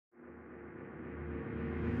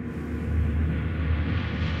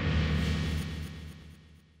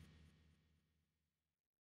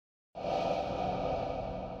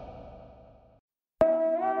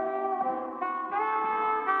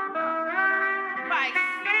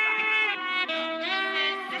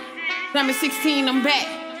I'm 16, I'm back.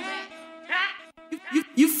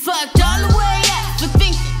 You fucked all the way up for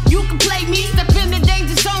thinking you can play me. Step in the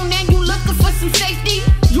danger zone and you looking for some safety.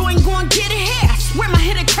 You ain't gonna get it here, I swear my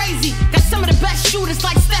hit are crazy. Got some of the best shooters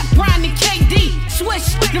like Steph, Brian, and KD.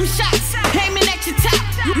 Swish them shots, aiming at your top.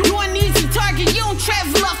 You an easy target, you don't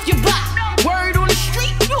travel off your block. Word on the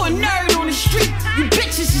street, you a nerd on the street. You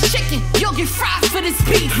bitches is chicken, you'll get fried for this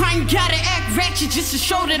beef. I ain't gotta act ratchet just to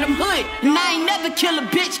show that I'm hood. And I ain't never kill a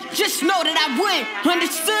bitch, just know that I would.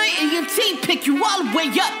 Understood, EMT pick you all the way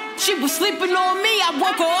up. She was sleeping on me, I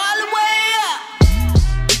woke her all the way up.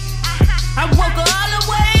 I woke her all the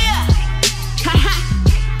way up.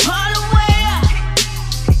 All the way up.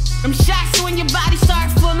 Them shots when your body start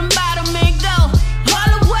falling bottom and go all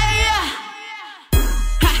the way up.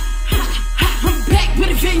 I'm back with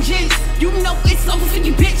a vengeance. You know it's over for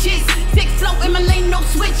you bitches. Six flow in my lane, no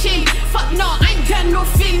switching. Fuck no, I ain't got no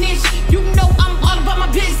finish. You know I'm all about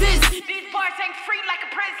my business. These bars ain't free like a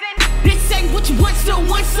prison. This ain't what you want, still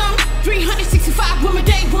want some. 365 women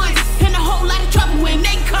day ones. And a whole lot of trouble when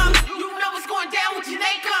they come. You know what's going down when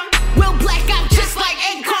they come. We'll black out just like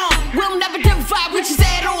Akon. We'll never divide, we just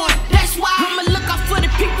add on. That's why I'ma look out for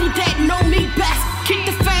the people that know me best. Keep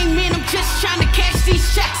the fame in, I'm just trying to cash these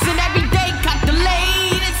checks. And every day got the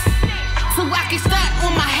latest, so I can start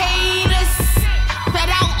on my haters. Set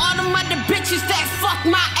out all them other bitches that fuck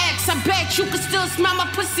my ex. I bet you can still smell my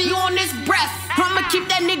pussy on this breath. I'ma keep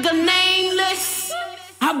that nigga nameless.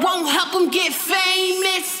 I won't help him get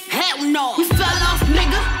famous. Hell no. We fell off